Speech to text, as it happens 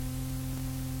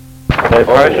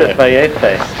Parshas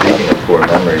Vayetze. Speaking of poor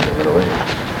memories of Middle East.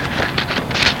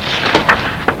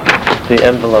 The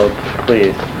envelope,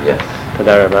 please. Yes.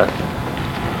 Toda rabah.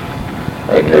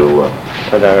 A new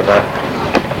Toda rabah.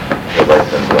 the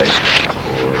license plate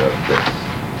for this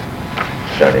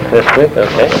Saturday night. This week?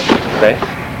 Okay.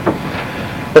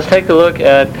 Thanks. Let's take a look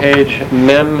at page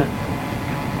Mem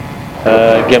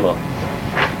Gimel.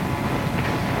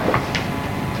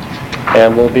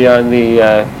 And we'll be on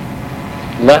the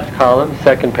left column,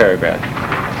 second paragraph.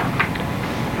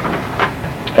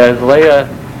 As Leah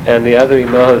and the other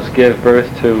Imahos give birth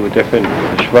to different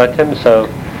Shvatim, so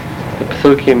the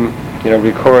Psukim,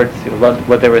 records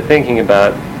what they were thinking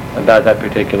about that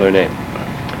particular name.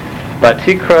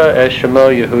 Batikra es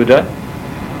Shemo Yehuda,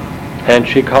 and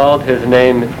she called his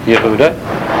name Yehuda.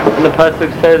 And the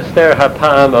pasuk says there,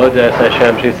 Hapa'am Oda es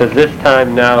Hashem. She says, this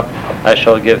time now I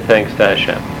shall give thanks to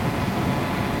Hashem.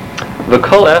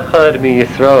 V'kol echad mi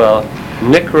Yisrael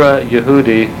nikra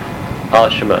Yehudi al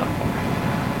Shema.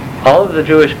 All of the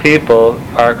Jewish people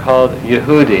are called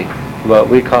Yehudi, what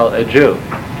we call a Jew,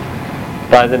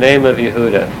 by the name of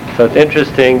Yehuda. So it's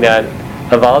interesting that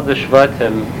of all the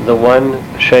Shvatim, the one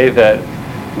Shevet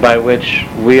by which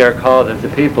we are called as a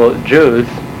people, Jews,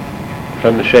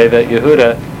 from the Shevet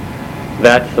Yehuda,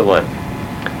 that's the one.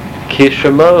 Ki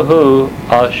shemohu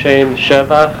al shem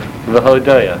shevach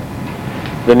v'hodaya.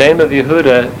 The name of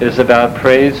Yehuda is about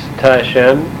praise to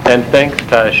Hashem and thanks to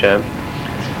Hashem.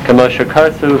 Kamo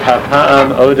shekasu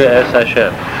hapa'am oda es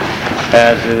Hashem.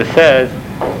 As it says,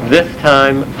 this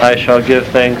time I shall give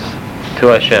thanks to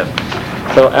Hashem.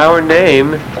 So our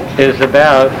name is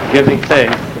about giving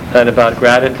thanks and about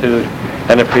gratitude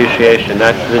and appreciation.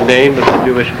 That's the name of the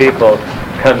Jewish people,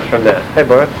 comes from that. Hey,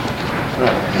 Baruch.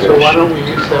 So why don't we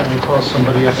use that when we call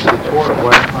somebody after the Torah?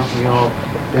 Why aren't we all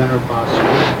Ben or Bas?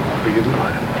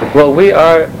 Well, we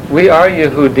are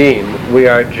Yehudim. We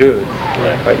are Jews.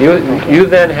 Right. You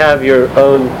then have your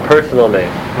own personal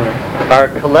name. Right. Our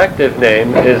collective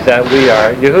name is that we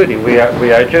are Yehudi. We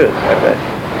are Jews. Okay.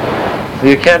 So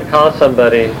you can't call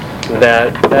somebody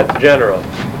that's general.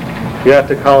 You have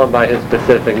to call him by his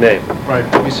specific name. Right,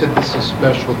 but we said this is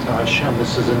special to Hashem.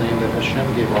 This is a name that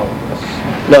Hashem gave all of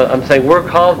us. No, I'm saying we're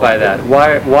called by that.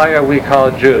 Why are we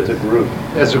called Jews? As a group.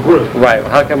 As a group. Right.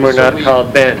 How come we're not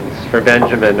called Bens for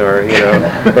Benjamin, or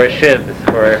or Shibs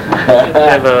for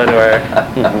Shimon, or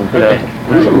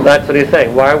That's what he's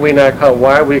saying. Why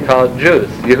are we called Jews,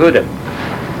 Yehudim?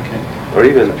 Okay. Or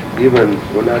even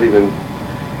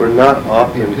we're not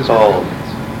often called.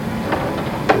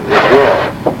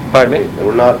 Pardon me?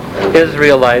 We're not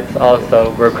Israelites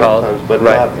also were called, but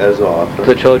right, not as often.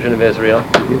 the children of Israel.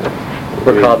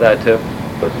 We're called that too.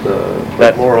 But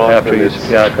that's more often after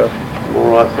Yaakov.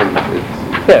 More often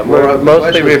it's we're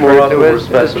mostly referred to as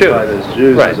specified as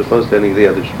Jews, right, as opposed to any of the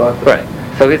other Shvatim.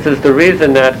 Right. So he says the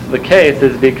reason that's the case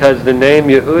is because the name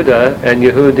Yehuda and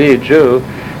Yehudi, Jew,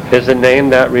 is a name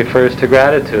that refers to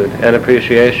gratitude and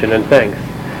appreciation and thanks,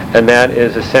 and that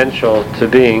is essential to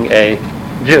being a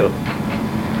Jew.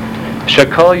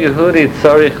 Shekol Yehudi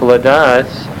tzorich ladas,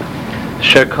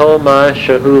 shekol ma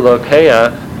shehu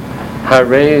lokeach,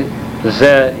 harei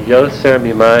ze yoser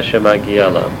mima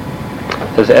shemagia lo.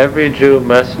 Says every Jew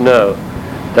must know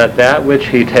that which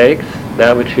he takes,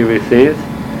 that which he receives,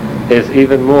 is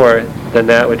even more than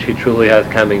that which he truly has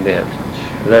coming to him.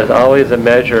 There's always a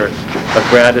measure of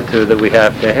gratitude that we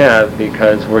have to have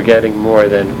because we're getting more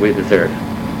than we deserve.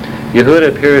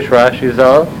 Yehuda Pirush Rashi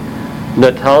Zal,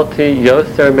 Natalti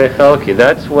Yoser Mechalki.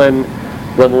 That's when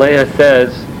Leah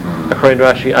says, according to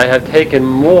Rashi, I have taken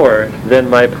more than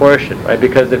my portion, right?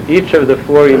 Because if each of the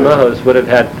four Imahos would have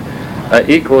had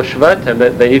equal Shvatim,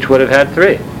 they each would have had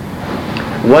 3.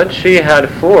 Once she had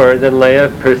 4, then Leah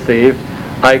perceived,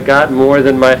 I got more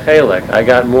than my Chelek. I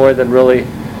got more than really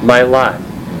my lot.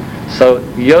 So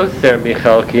Yoser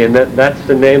Michalki, and that's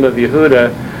the name of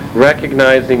Yehuda,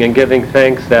 recognizing and giving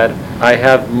thanks that I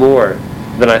have more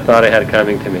than I thought I had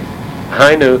coming to me.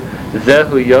 Hainu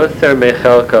zehu yoser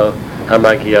mechelko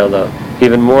hamagielo,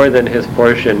 even more than his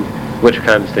portion which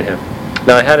comes to him.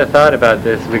 Now I had a thought about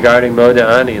this regarding Modeh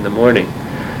Ani in the morning,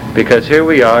 because here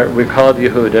we're called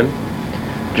Yehudim,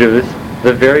 Jews.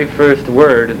 The very first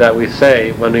word that we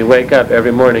say when we wake up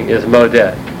every morning is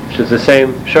Modeh, which is the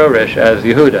same shorish as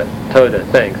Yehuda, Toda,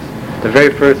 thanks. The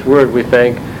very first word we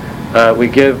thank, we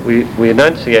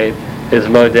enunciate is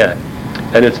Modeh.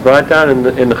 And it's brought down in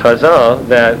the Chazal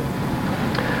that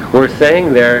we're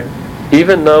saying there,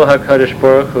 even though HaKadosh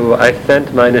Baruch Hu, I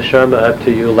sent my neshama up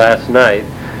to you last night,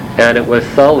 and it was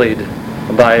sullied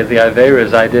by the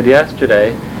Averas I did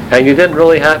yesterday, and you didn't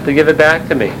really have to give it back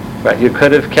to me. Right? You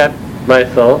could have kept my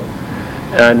soul,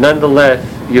 and nonetheless,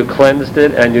 you cleansed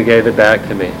it, and you gave it back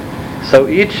to me. So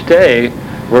each day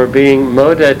we're being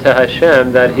modeh to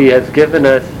Hashem that He has given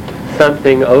us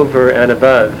something over and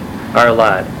above our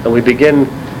lot. And we begin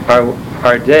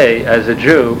our day as a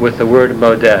Jew with the word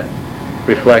modeh,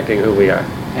 reflecting who we are.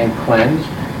 And cleansed.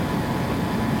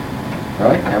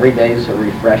 Right? Every day is a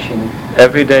refreshing.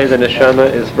 Every day the neshama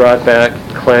is brought back,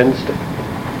 cleansed,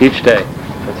 each day.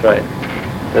 That's right.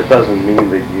 That doesn't mean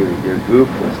that your goof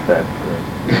was that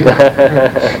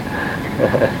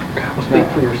Speak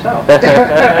for yourself.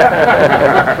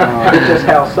 Just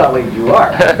how sullied you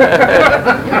are.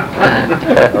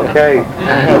 Okay,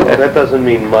 that doesn't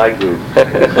mean my goof.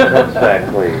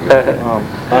 Exactly.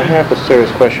 I have a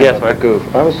serious question Yes, about Mark. the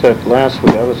goof. I was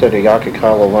at a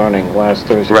Yakikala learning last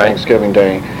Thursday, Right. Thanksgiving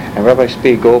Day, and Rabbi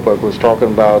Speed Goldberg was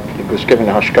talking about, he was giving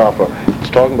a hashkafa. He was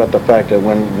talking about the fact that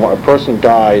when a person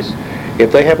dies,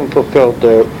 if they haven't fulfilled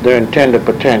their intended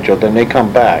potential, then they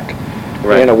come back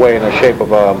Right. in a way, in the shape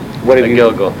of a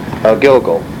Gilgal. A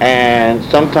Gilgal. And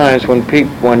sometimes when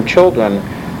children,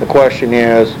 the question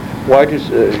is, why does,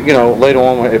 later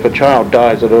on, if a child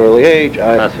dies at an early age,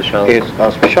 Chas v'shalom. it's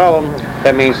Chas v'shalom,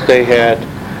 that means they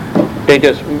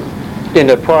just, in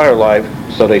their prior life,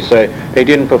 so they say, they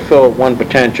didn't fulfill one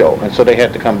potential, and so they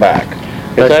had to come back.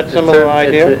 Is that It's similar a-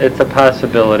 idea? It's a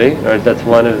possibility, or that's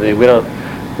one of the, we don't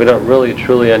really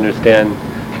truly understand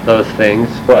those things,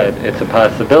 but it's a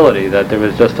possibility that there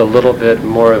was just a little bit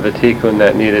more of a tikkun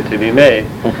that needed to be made,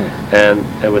 and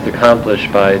it was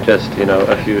accomplished by just,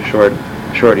 a few short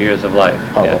years of life.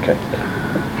 Oh, Yeah. okay.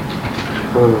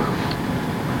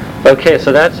 Okay,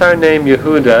 so that's our name,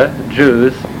 Yehuda,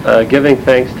 Jews, giving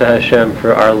thanks to Hashem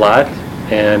for our lot,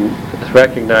 and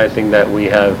recognizing that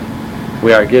we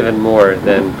are given more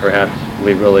than perhaps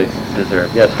we really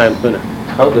deserve. Yes, Chaim Luna.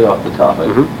 Totally off the topic.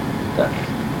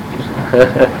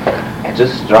 It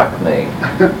just struck me.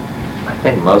 I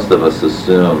think most of us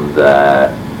assume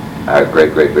that our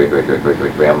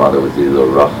great-great-great-great-great-great-grandmother was either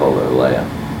Rachel or Leah.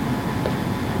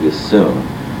 We assume.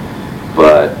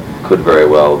 But could very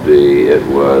well be it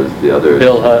was the other...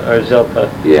 Bilhah or Zilpah.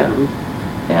 Yeah.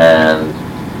 And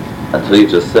until you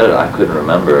just said it, I couldn't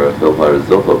remember if Bilhah or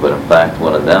Zilpah, but in fact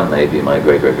one of them may be my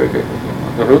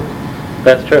great-great-great-great-great-grandmother.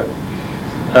 That's true.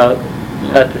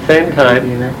 At the same time,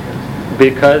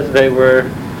 because they were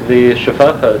the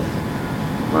shefachos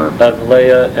of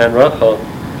Leah and Rachel,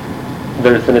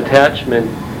 there's an attachment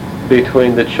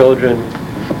between the children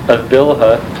of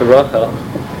Bilhah to Rachel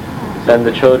and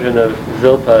the children of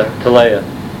Zilpah to Leah.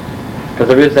 Because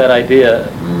there is that idea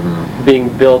being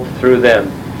built through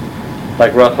them.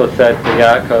 Like Rachel said to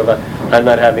Yaakov, I'm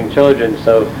not having children,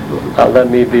 so let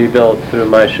me be built through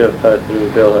my shefah, through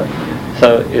Bilhah.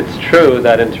 So it's true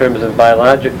that in terms of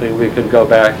biologically we could go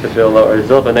back to Bilhah or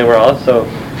Zilpah, and they were also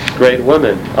great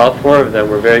women. All four of them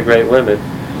were very great women.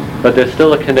 But there's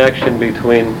still a connection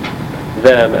between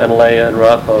them and Leah and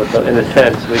Rachel. So in a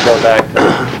sense, we go back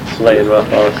to Leah and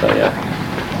Rachel also, yeah.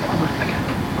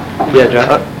 Yeah,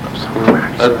 John?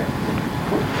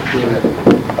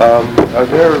 Are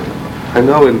there? I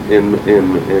know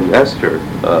in Esther,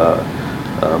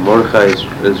 Mordechai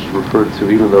is referred to,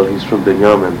 even though he's from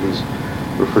Binyamin, he's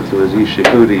referred to as Ish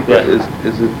Yehudi. But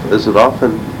is it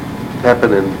often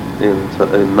happen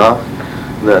in Nach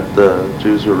that the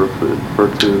Jews are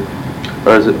referred to,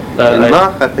 or is it in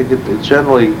Nach? I think it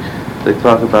generally they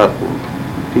talk about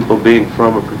people being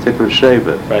from a particular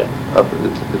Shevet. Right.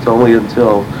 It's only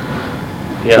until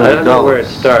Yeah, I don't know where it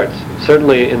starts.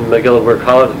 Certainly in Megillah we're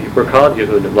called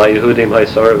Yehudim. La Yehudim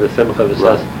Haisor V'Simcha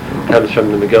V'Sas comes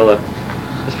from the Megillah.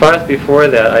 As far as before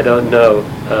that, I don't know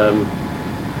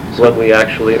when we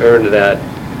actually earned that.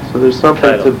 So there's something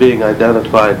title. to being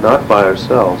identified not by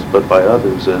ourselves, but by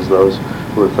others as those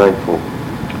who are thankful.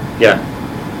 Yeah.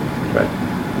 Right.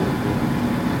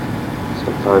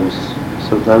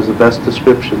 Sometimes the best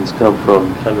descriptions come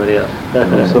from Somebody else.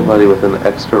 somebody with an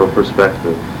external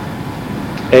perspective.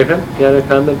 Abram, you had a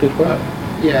comment before?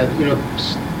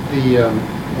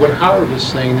 What Howard was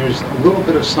saying, there's a little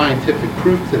bit of scientific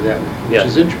proof to that, which Yeah.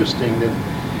 is interesting, that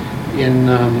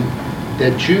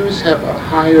that Jews have a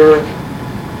higher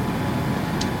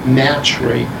match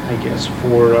rate, I guess,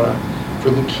 for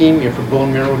leukemia, for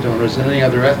bone marrow donors than any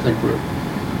other ethnic group.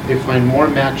 They find more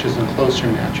matches and closer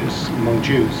matches among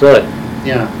Jews. Really?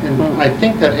 Yeah, and I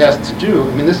think that has to do,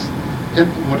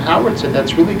 what Howard said,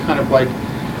 that's really kind of like,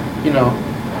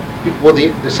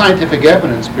 the scientific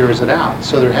evidence bears it out.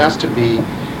 So there has to be,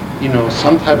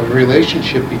 some type of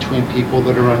relationship between people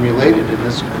that are unrelated, and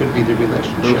this could be the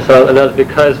relationship. So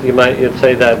because you'd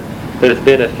say that there's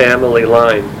been a family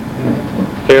line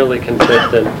fairly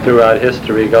consistent throughout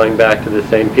history going back to the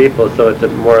same people, so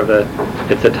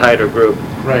it's a tighter group.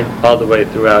 Right. all the way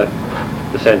throughout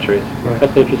the centuries. Right.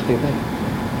 That's an interesting thing.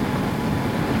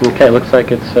 Okay, looks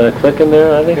like it's clicking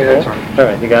there, I think. Yeah, it's right? on. All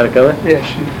right, you got it going? Yeah,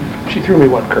 she threw me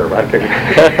one curve, I figured.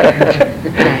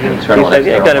 He said,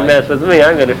 you ain't gonna mess with me,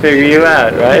 I'm gonna figure you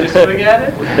out, right? Just swing at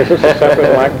it? Is this a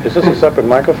separate is this a separate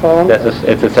microphone?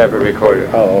 It's a separate recorder.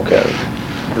 Oh, okay.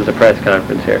 This is a press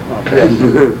conference here.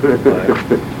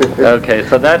 Okay. Okay,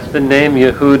 so that's the name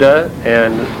Yehuda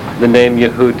and the name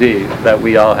Yehudi that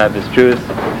we all have as Jews,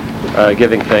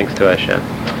 giving thanks to Hashem.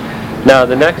 Now,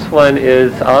 the next one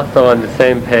is also on the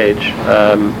same page,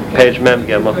 page Mem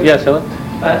Gimel. Yes, Hillel?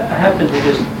 I happened to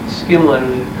just skim one,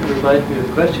 and it reminds me of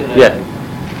a question. Yeah.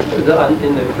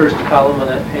 In the first column on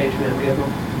that page, Mem Gimel,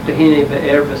 Tehine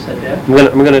Be'er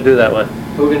V'Sadeh. I'm gonna do that one.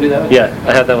 We're going to do that one? Yeah,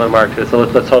 I have that one marked too, so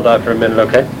let's hold off for a minute,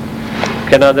 okay?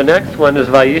 Okay, now the next one is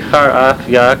Vayichar Af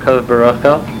Yaakov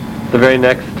Barachel, the very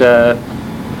next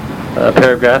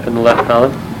paragraph in the left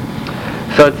column.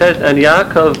 So it says, and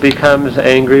Yaakov becomes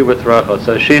angry with Rachel.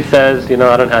 So she says, I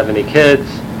don't have any kids.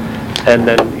 And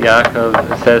then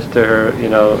Yaakov says to her,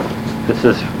 this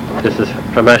is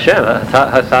from Hashem.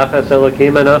 Hasafas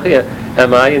Elokim Anochi.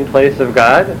 Am I in place of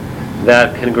God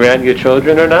that can grant you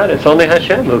children or not? It's only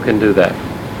Hashem who can do that.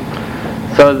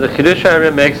 So the Chidush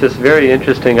HaRim makes this very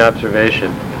interesting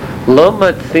observation. Lo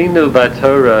matzinu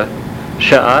b'Torah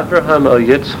she'Avraham o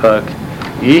Yitzchak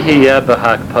yihiyeh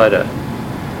b'hakpada.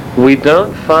 We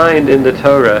don't find in the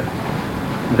Torah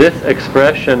this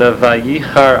expression of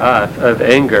vayichar af, of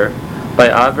anger, by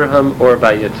Avraham or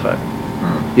by Yitzchak.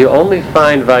 You only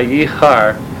find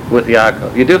vayichar with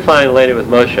Yaakov. You do find later with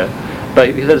Moshe. But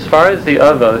as far as the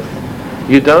Avos,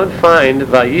 you don't find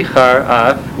vayichar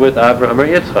af with Avraham or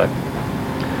Yitzchak.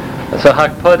 So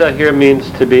hakpada here means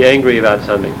to be angry about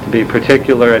something, to be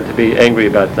particular and to be angry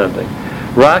about something.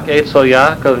 Rak etzel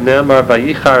Yaakov nemar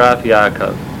vayichar af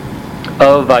Yaakov.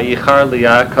 O vayichar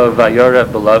liYaakov vayorev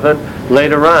b'Lavan.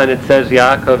 Later on it says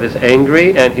Yaakov is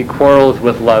angry and he quarrels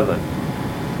with Lavan.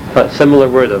 Similar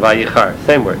word of vayichar,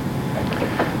 same word.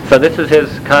 So this is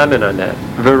his comment on that.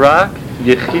 V'rak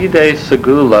yichidei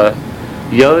segula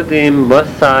yodim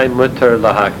musai mutar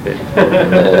lahakbid.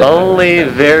 Only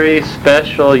very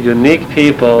special, unique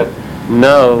people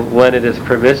know when it is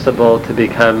permissible to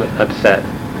become upset.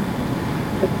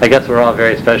 I guess we're all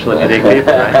very special and unique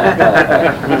people,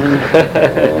 right?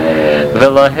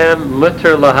 V'lahem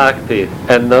mutar lahakbid.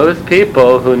 And those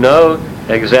people who know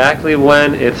exactly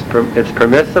when it's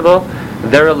permissible,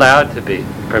 they're allowed to be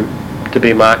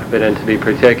makbid and to be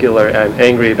particular and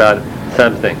angry about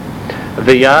something.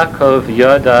 V'Yaakov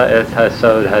yoda es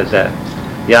hasod hazeh.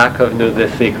 Yaakov knew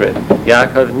this secret.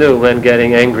 Yaakov knew when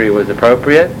getting angry was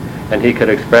appropriate, and he could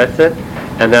express it,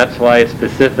 and that's why it's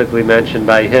specifically mentioned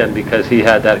by him, because he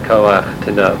had that koach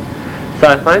to know. So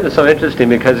I find it so interesting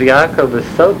because Yaakov was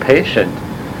so patient.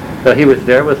 He was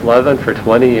there with Lavan for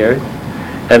 20 years,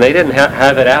 and they didn't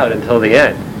have it out until the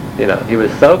end. He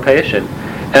was so patient,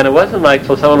 and it wasn't like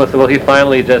someone would say, "Well, he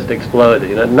finally just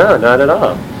exploded." No, not at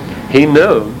all. He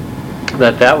knew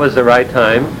that was the right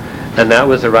time, and that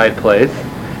was the right place,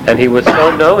 and he was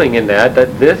so knowing in that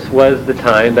this was the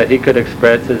time that he could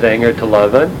express his anger to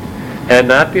Lavan, and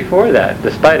not before that.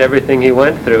 Despite everything he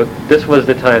went through, this was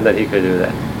the time that he could do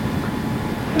that.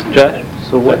 Josh?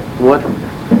 So what?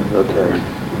 Okay.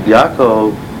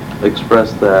 Yaakov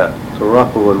expressed that to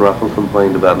Rachel when Rachel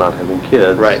complained about not having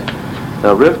kids. Right.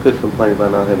 Now Rivka complained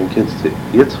about not having kids to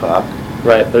Yitzchak.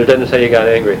 Right, but it doesn't say he got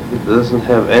angry. It doesn't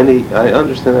have any. I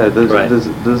understand that.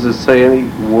 Does it say any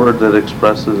word that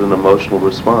expresses an emotional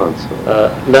response?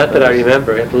 Not that I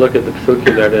remember. You have to look at the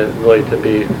psukim there to really to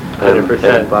be 100%.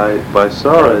 And by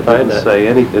Sarah, it didn't say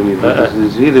anything.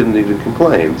 Because he didn't even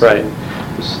complain. So right.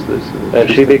 And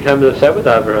she becomes upset with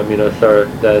Abraham. Sarah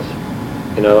does.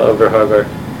 Over Hagar.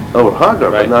 Over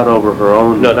Hagar, right. But not over her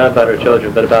own. No, not about her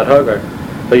children, but about Hagar.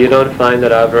 But you don't find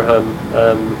that Abraham,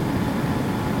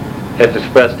 as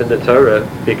expressed in the Torah,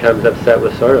 becomes upset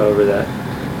with Sarah over that.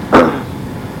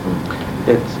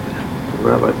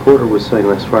 Rabbi Porter was saying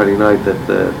last Friday night that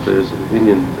there's an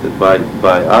opinion by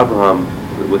Abraham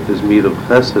with his meat of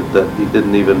chesed that he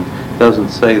doesn't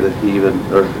say that he even,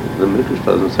 or the Midrash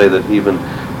doesn't say that he even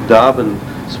davened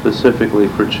specifically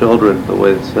for children the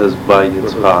way it says by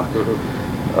Yitzchak.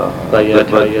 But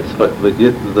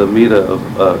the midah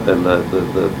of and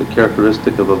the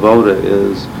characteristic of avoda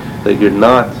is that you're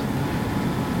not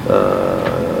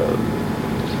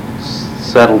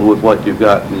settled with what you've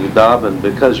got and you daven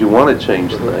because you want to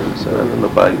change things. And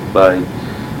by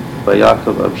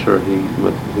Yaakov, I'm sure he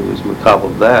was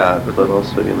makabel of that, but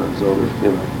also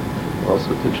Zohar,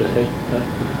 also to change.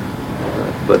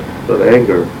 But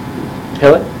anger.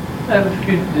 Helen? I have a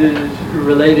few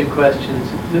related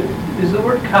questions. Is the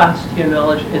word kas, to your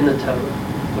knowledge, in the Torah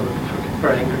for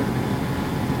anger?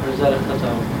 Or is that a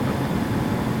Chazal?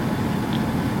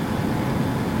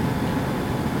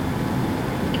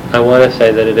 I want to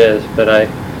say that it is, but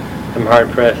I'm hard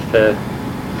pressed to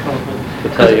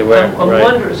tell you where. I'm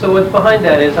wondering, so what's behind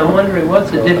that is, I'm wondering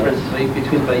what's the difference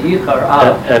between Vayichar,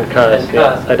 Av, and kas,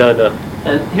 yeah. I don't know.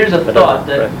 And here's a thought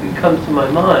that comes to my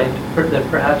mind that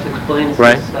perhaps explains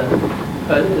this.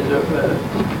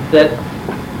 That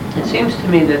it seems to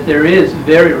me that there is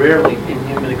very rarely in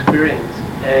human experience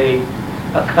a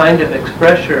kind of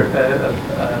expression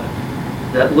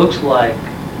that looks like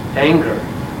anger,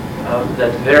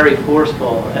 that's very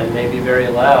forceful and maybe very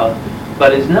loud,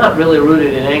 but is not really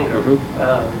rooted in anger.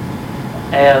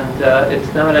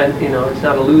 It's not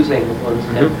a losing of one's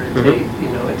temper.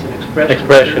 It's an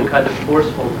expression, kind of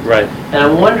forcefulness. Right. And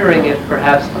I'm wondering if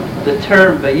perhaps the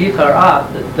term Vayichar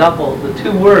Av, the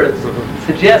two words,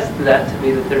 suggests that to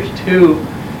me, that there's two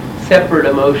separate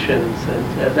emotions,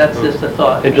 and that's just a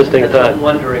thought. Interesting that's thought. What I'm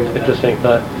wondering about. Interesting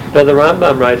thought. Now the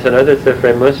Rambam writes in other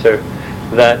Sifrei Musar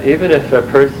that even if a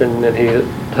person, and he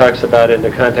talks about it in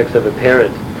the context of a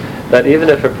parent, that even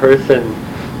if a person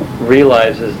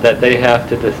realizes that they have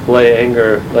to display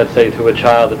anger, let's say to a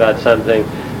child about something,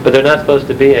 but they're not supposed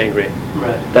to be angry.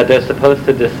 Right. That they're supposed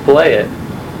to display it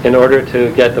in order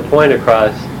to get the point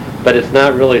across, but it's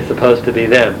not really supposed to be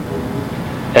them.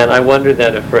 And I wonder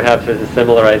then if perhaps there's a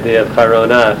similar idea of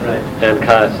charonat and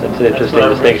kas. It's an interesting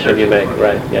distinction you make.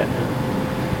 Right, yeah.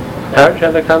 Howard, do you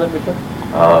have a comment before?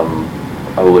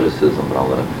 A witticism, but I'll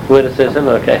let it. Witticism,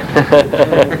 okay.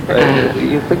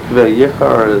 You think the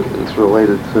yichar is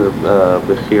related to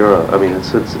bechira? I mean,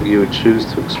 it's you would choose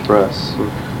to express.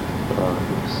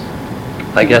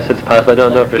 I guess it's possible. I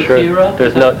don't know for sure.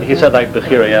 There's no. He said like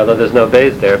bechira, yeah, although there's no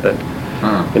base there. But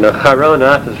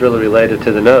charonat is really related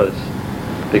to the nose,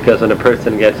 because when a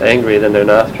person gets angry, then their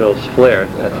nostrils flare.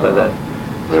 That's what that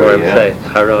form say.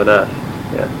 Charonat.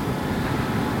 Yeah.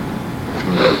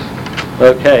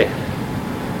 Okay.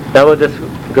 Now we'll just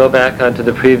go back onto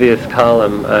the previous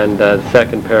column and the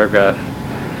second paragraph.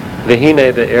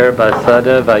 V'hine be'er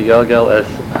basada vayogel es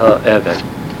ha'even.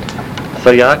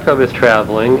 So Yaakov is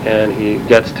traveling and he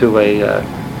gets to a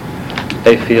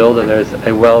field, and there's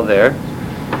a well there,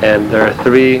 and there are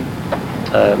 3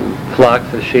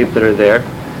 flocks of sheep that are there.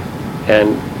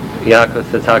 And Yaakov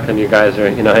says, "How come you guys are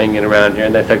hanging around here?"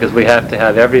 And they said, "Because we have to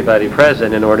have everybody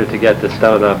present in order to get the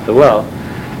stone off the well."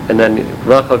 And then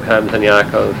Rachel comes and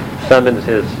Yaakov summons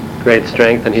his great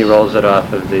strength and he rolls it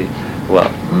off of the well.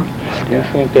 Do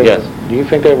you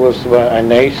think there was a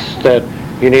nace that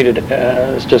you needed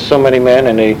just so many men,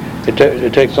 and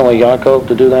it takes only Yaakov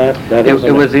to do that?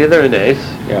 It was either an ace,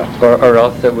 or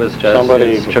else it was just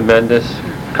his tremendous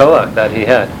koach that he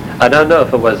had. I don't know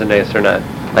if it was an ace or not.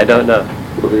 I don't know.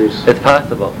 It's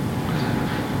possible.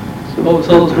 What was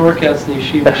all those workouts in the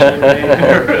yeshiva?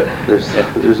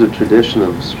 There's a tradition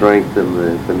of strength in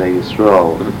the Bnei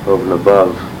Yisrael over and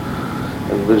above,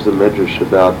 and there's a medrash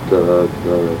about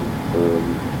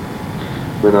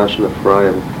Menashe and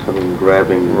Ephraim coming and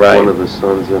grabbing one of the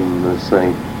sons and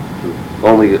saying,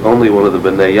 only one of the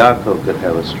Bnei Yaakov could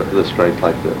have the strength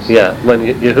like this. Yeah, when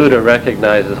Yehuda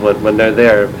recognizes when they're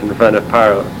there in front of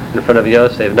Paro, in front of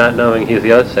Yosef, not knowing he's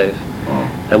Yosef.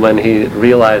 And when he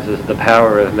realizes the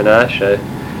power of Menashe,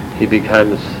 he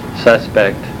becomes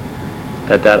suspect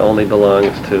that only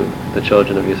belongs to the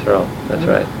children of Yisrael. That's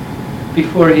right.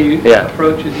 Before he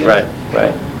approaches you. Right.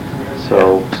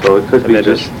 So it could be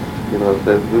just,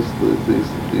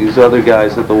 these other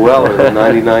guys at the well are the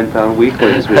 99-pound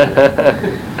weaklings.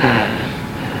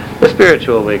 The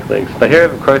spiritual weaklings. But here,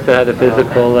 of course, it had a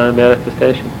physical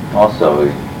manifestation. Also,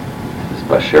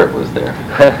 Bashert was there.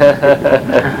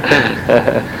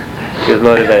 He was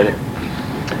motivated.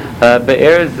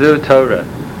 Be'er zu Torah.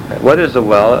 What is a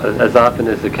well? As often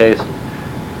is the case,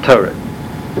 Torah.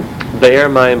 Be'er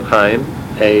mayim chaim,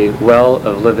 a well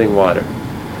of living water.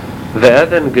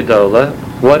 Ve'even gedola.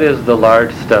 What is the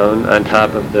large stone on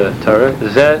top of the Torah?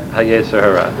 Zeh ha'yetzer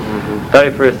hara. That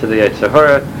refers to the yetzer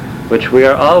hara, which we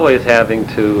are always having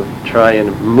to try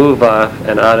and move off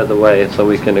and out of the way so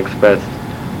we can express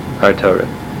our Torah.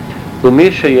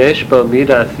 Umisha yeshbo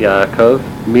midas Yaakov,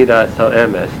 midas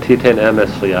ha'emes, titen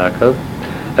emes liYaakov.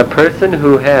 A person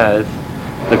who has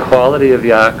the quality of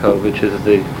Yaakov, which is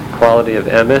the quality of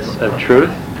emes, of truth,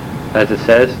 as it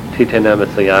says, titen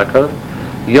emes liYaakov,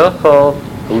 yochol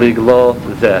liglo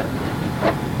zeh.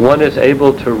 One is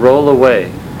able to roll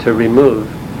away, to remove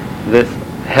this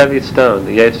heavy stone,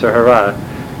 the yetzer hara,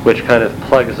 which kind of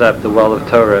plugs up the well of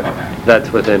Torah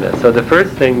that's within it. So the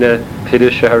first thing the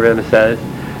Pirush HaHarim says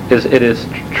is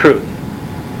truth,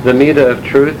 the midah of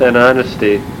truth and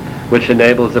honesty, which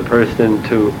enables a person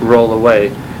to roll away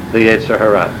the Yetzer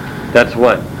Hara. That's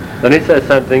one. Then he says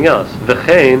something else.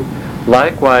 V'chein,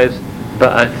 likewise,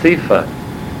 ba'asifa,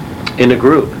 in a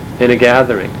group, in a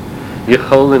gathering,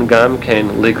 yicholin gamkein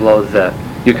liglol zeh,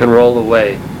 you can roll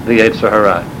away the Yetzer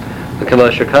Hara. The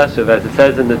Kamosha Kasuv, as it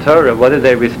says in the Torah, what did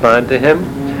they respond to him?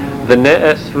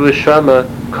 V'ne'esvu shama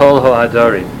kol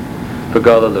ho'adorim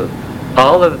v'golalu.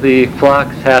 All of the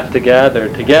flocks have to gather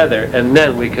together, and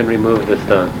then we can remove the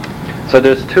stone. So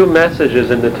there's two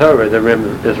messages in the Torah, the Rim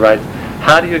is right.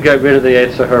 How do you get rid of the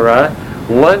Yetzer Hara?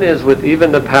 One is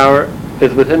within the power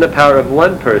of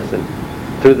one person,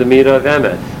 through the midah of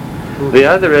emes. The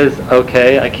other is,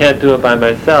 okay, I can't do it by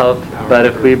myself, but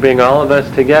if we bring all of us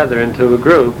together into a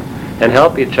group and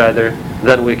help each other,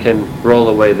 then we can roll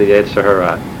away the Yetzer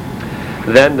Hara.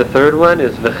 Then the third one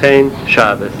is V'chein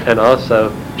Shabbos, and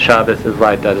also Shabbos is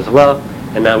like that as well.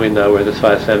 And now we know where the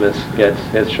Sfas Emes gets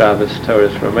his Shabbos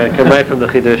Torahs from. Right? Come right from the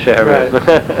Chidushei HaRim.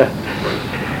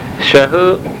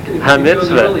 Shahu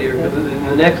HaMitzvah. Earlier, in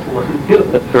the next one.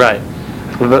 Right.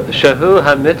 Shahu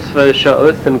HaMitzvah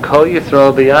Sha'osim Kol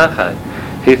Yisrael B'yachad.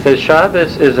 He says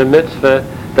Shabbos is a mitzvah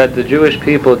that the Jewish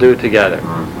people do together.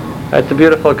 That's a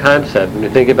beautiful concept when you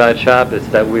think about Shabbos,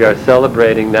 that we are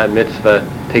celebrating that mitzvah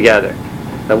together.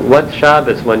 Now, what's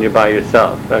Shabbos when you're by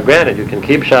yourself? Now, granted, you can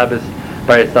keep Shabbos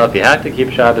by yourself. You have to keep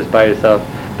Shabbos by yourself.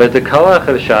 But the koach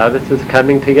of Shabbos is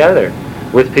coming together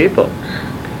with people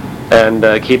and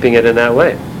keeping it in that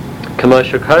way.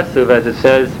 Kamosha Kasuv, as it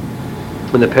says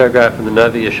in the paragraph from the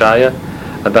Navi Yeshaya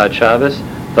about Shabbos,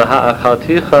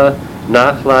 V'ha'achalticha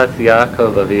nachlas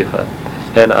Yaakov avicha,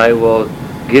 and I will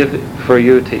give for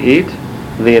you to eat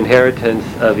the inheritance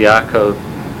of Yaakov,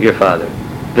 your father.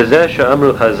 V'zeh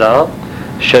she'amru Chazal,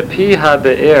 shepi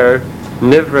ha'be'er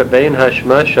nivra bein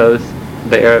hashmashos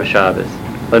be'erev Shabbos.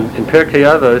 In Pirkei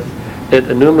Avos, it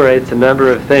enumerates a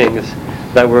number of things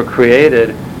that were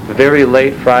created very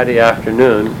late Friday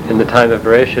afternoon in the time of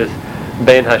Bereshis,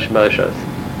 bein hashmashos.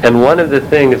 And one of the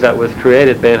things that was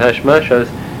created bein hashmashos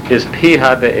is pi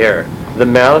ha'be'er, the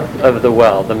mouth of the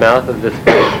well, the mouth of this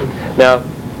spring. Now,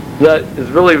 that is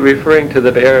really referring to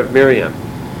the Be'er of Miriam,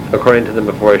 according to the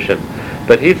Meforshim.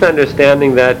 But he's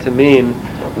understanding that to mean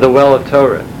the well of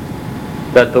Torah.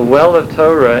 That the well of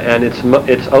Torah and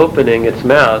its opening, its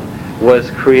mouth, was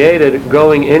created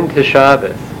going into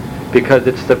Shabbos, because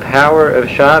it's the power of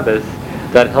Shabbos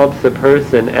that helps the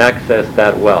person access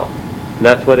that well. And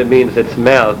that's what it means, its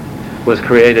mouth was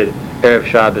created Erev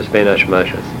Shabbos Bein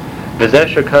Hashmashos. V'zeh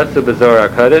shekatzu b'Zohar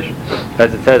HaKadosh,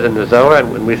 as it says in the Zohar,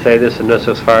 and when we say this in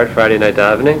Nusach Sfard, Friday night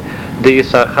davening,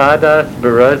 D'yisachadas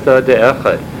b'raza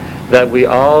de'echad, that we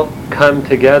all come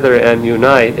together and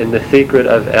unite in the secret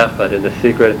of echad, in the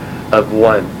secret of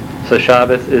one. So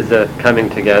Shabbos is a coming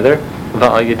together.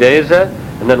 V'al yidei zeh,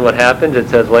 and then what happens? It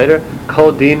says later,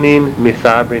 Kol dinin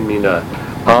misabrin mina,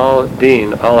 all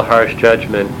din, all harsh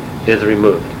judgment is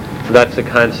removed. So that's the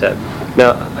concept.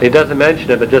 Now, he doesn't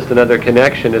mention it, but just another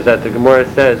connection is that the Gemara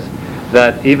says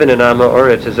that even an Amma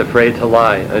Oretz is afraid to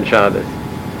lie on Shabbos.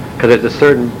 Because there's a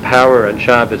certain power on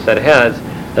Shabbos that has,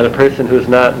 that a person who's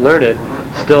not learned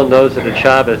still knows that it's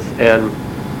Shabbos and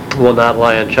will not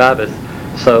lie on Shabbos.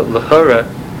 So, L'chora,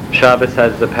 Shabbos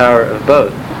has the power of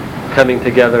both, coming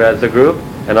together as a group,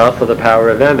 and also the power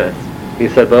of emes. He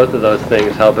said both of those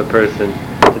things help a person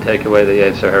to take away the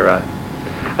Yetzer Hara.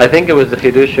 I think it was the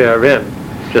Chidushei HaRim,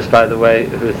 just by the way,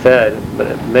 who said, but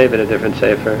it may have been a different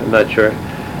sefer, I'm not sure,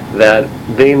 that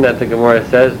being that the Gemara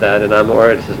says that an Amma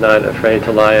Oretz is not afraid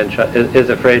to lie on is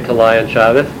afraid to lie on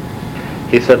Shabbos,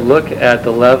 he said, look at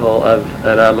the level of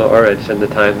an Amma Oretz in the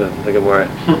time of the Gemara.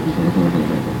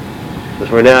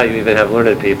 Because where now you even have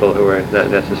learned people who are not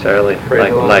necessarily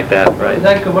like that, right? And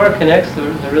that Gemara connects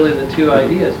really the two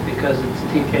ideas, because it's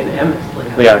TK and emes.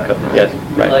 Yaakov, yes,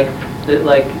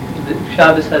 right.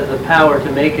 Shabbos has the power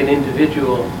to make an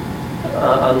individual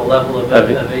on the level of a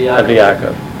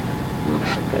Yaakov.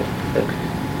 Okay.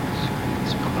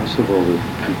 It's possible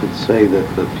that you could say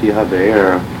that the Pi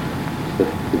HaBe'er, that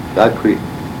God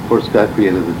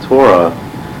created the Torah,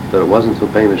 that it wasn't until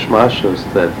Bein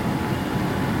Hashmashos that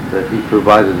He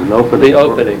provided an opening,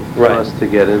 for us to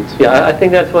get into. Yeah, I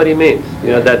think that's what he means.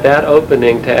 You know, that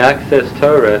opening to access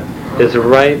Torah is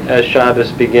right as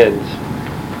Shabbos begins,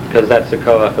 because that's the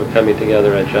koach of coming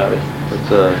together on Shabbos.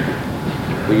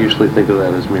 But we usually think of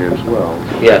that as Miriam's well.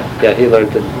 Yeah, he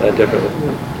learned it differently.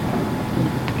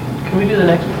 Can we do the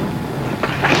next one?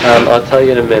 I'll tell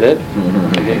you in a minute,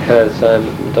 because I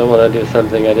don't want to do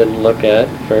something I didn't look at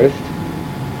first.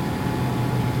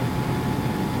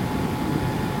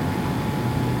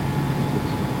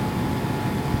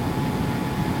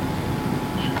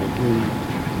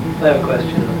 I have a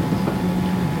question.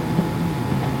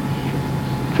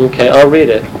 Okay, I'll read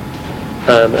it,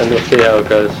 and we'll see how it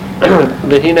goes.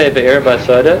 V'hinei be'er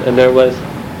basada, and there was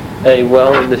a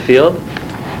well in the field.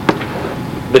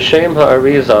 B'shem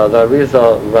ha'arizal, the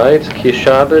Arizal writes, Ki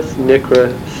Shabbos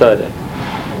nikra sada.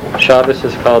 Shabbos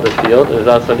is called a field. There's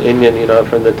also an Inyan,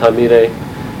 from the Talmidei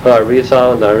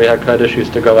ha'arizal, and the Ari HaKadosh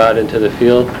used to go out into the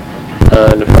field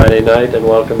on a Friday night and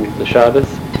welcome the Shabbos.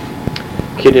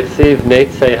 Ki Dichsiv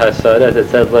Neitzei Hasada, as it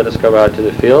says, let us go out to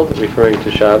the field, referring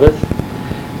to Shabbos.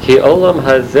 Ki Olam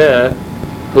Hazeh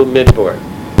Hu Midbor.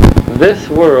 This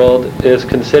world is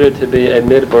considered to be a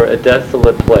midbor, a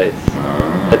desolate place,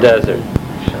 a desert.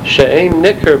 She'ein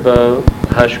nikar bo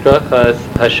hashgachas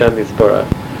Hashem Yisborach,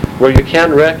 where you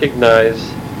can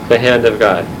recognize the hand of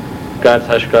God, God's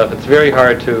hashgach. It's very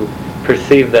hard to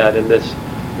perceive that in this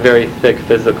very thick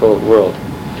physical world.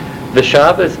 The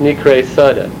Shabbos nikrei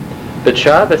sada. The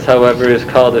Shabbos, however, is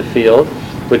called a field,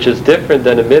 which is different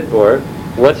than a midbor.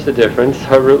 What's the difference?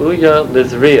 Haru'uya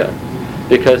lizriya.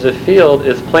 Because a field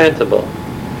is plantable.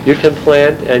 You can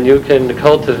plant and you can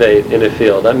cultivate in a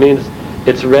field. That means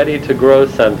it's ready to grow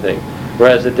something,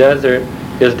 whereas a desert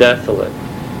is desolate.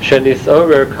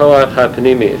 Shenisorer koach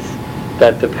hapnimis,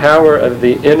 that the power of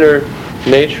the inner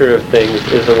nature of things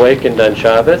is awakened on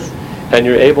Shabbos, and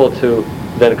you're able to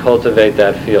then cultivate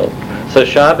that field. So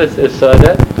Shabbos is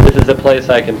sadeh. This is a place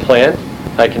I can plant.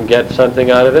 I can get something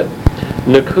out of it.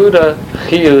 Nakuda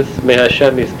chiyus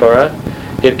mehashem yisborach.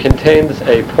 It contains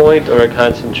a point or a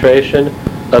concentration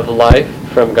of life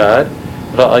from God.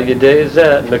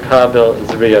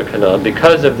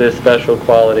 Because of this special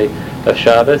quality of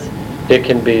Shabbos, it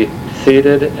can be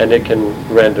seeded and it can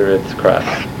render its crops.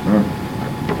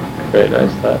 Very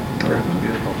nice thought.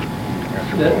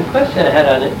 The question I had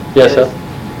on it Yes, is, sir?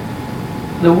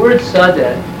 the word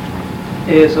sadeh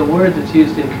is a word that's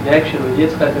used in connection with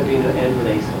Yitzchak Avinu and with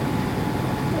Esav.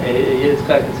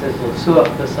 Yitzchak, it says, L'suach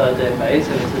b'sadeh, by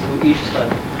Esav it says, L'ish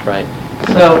sadeh. Right.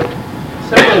 So,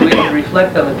 certainly we can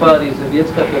reflect on the qualities of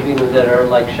Yitzchak Avinu that are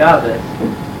like Shabbos,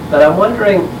 but I'm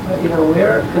wondering,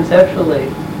 where conceptually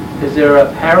is there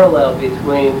a parallel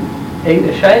between,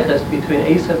 a shaykhus between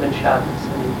Esav and Shabbos?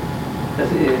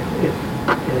 Because if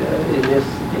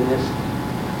in this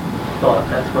thought,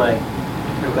 that's my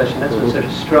question. That's what sort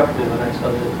of struck me when I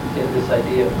saw this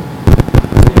idea of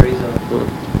Arizal.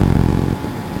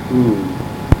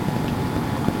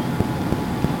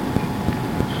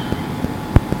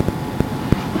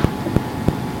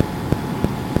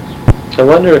 I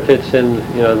wonder if it's in,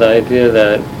 the idea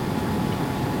that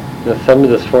some of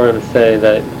the forums say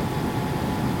that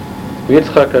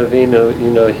Yitzchak Avinu,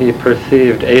 he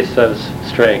perceived Esav's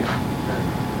strength,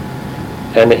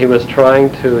 and he was trying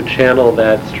to channel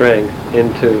that strength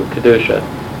into Kedusha.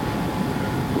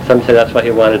 Some say that's why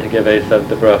he wanted to give Esav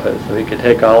the bracha, so he could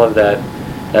take all of that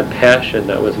passion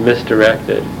that was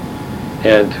misdirected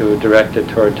and to direct it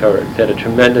toward Torah. He had a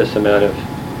tremendous amount of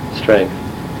strength.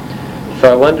 So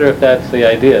I wonder if that's the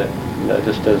idea,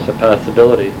 just as a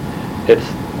possibility. It's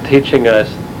teaching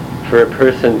us for a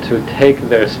person to take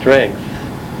their strengths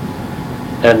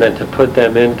and then to put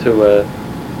them into a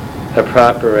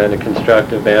proper and a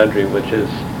constructive boundary, which is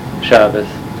Shabbos.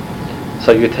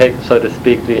 So you take, so to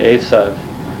speak, the Esav,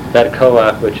 that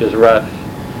koach, which is rough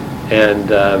and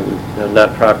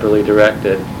not properly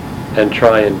directed, and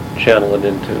try and channel it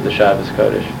into the Shabbos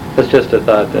Kodesh. That's just a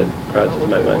thought that crosses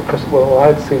my mind. Well,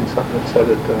 I'd seen something that said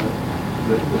that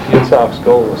Yitzhak's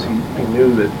goal was he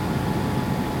knew that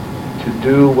to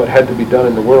do what had to be done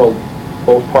in the world,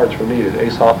 both parts were needed.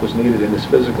 Esav was needed in his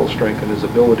physical strength and his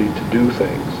ability to do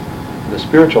things. And the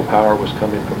spiritual power was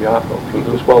coming from Yaakov. He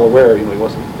was well aware, he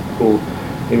wasn't fooled.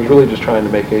 He was really just trying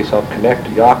to make Esav connect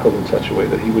to Yaakov in such a way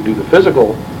that he would do the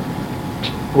physical,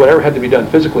 whatever had to be done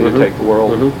physically to take the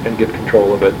world and get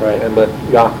control of it, and let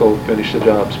Yaakov finish the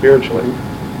job spiritually.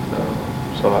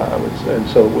 So I would say, and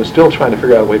so we're still trying to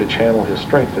figure out a way to channel his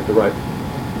strength at the right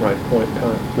point in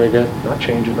time. Very good. Not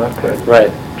change it, not correct.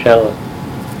 Right, channel it.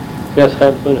 Yes,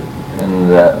 Chaim Luna. And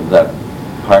that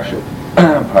parsha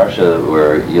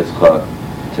where Yitzchak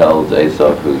tells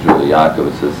Esav, who's really Yaakov,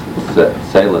 it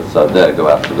says, "Say let's sadeh, go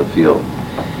out to the field."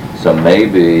 So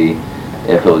maybe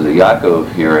if it was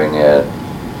Yaakov hearing it,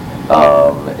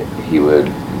 he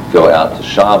would go out to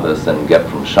Shabbos and get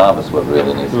from Shabbos what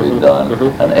really needs to be done.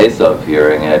 And Esav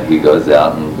hearing it, he goes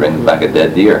out and brings back a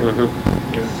dead deer.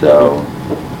 So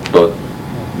both,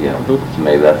 so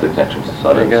maybe that's the connection to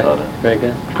sadeh and sadeh. Very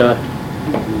good.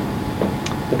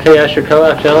 Okay, Asher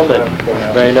Koach, gentlemen.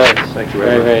 Very nice. Thank you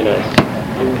very nice.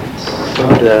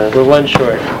 We're one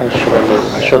short.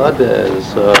 Shada is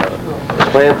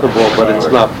plantable, but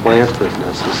it's not planted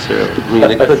necessarily. I mean,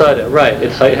 it I could. thought it, right,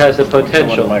 it has the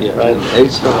potential, Yeah, right? and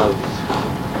Esav,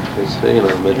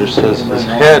 Midrash says his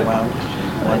head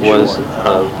was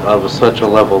of such a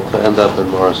level to end up in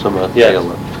Morasama Yes.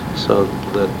 Kela. So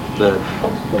that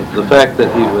the fact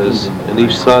that he was an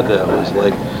Ish Sada was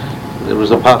like, there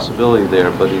was a possibility there,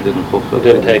 but he didn't fulfill We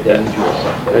it. didn't take that.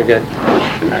 Very good.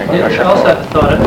 I also had a thought,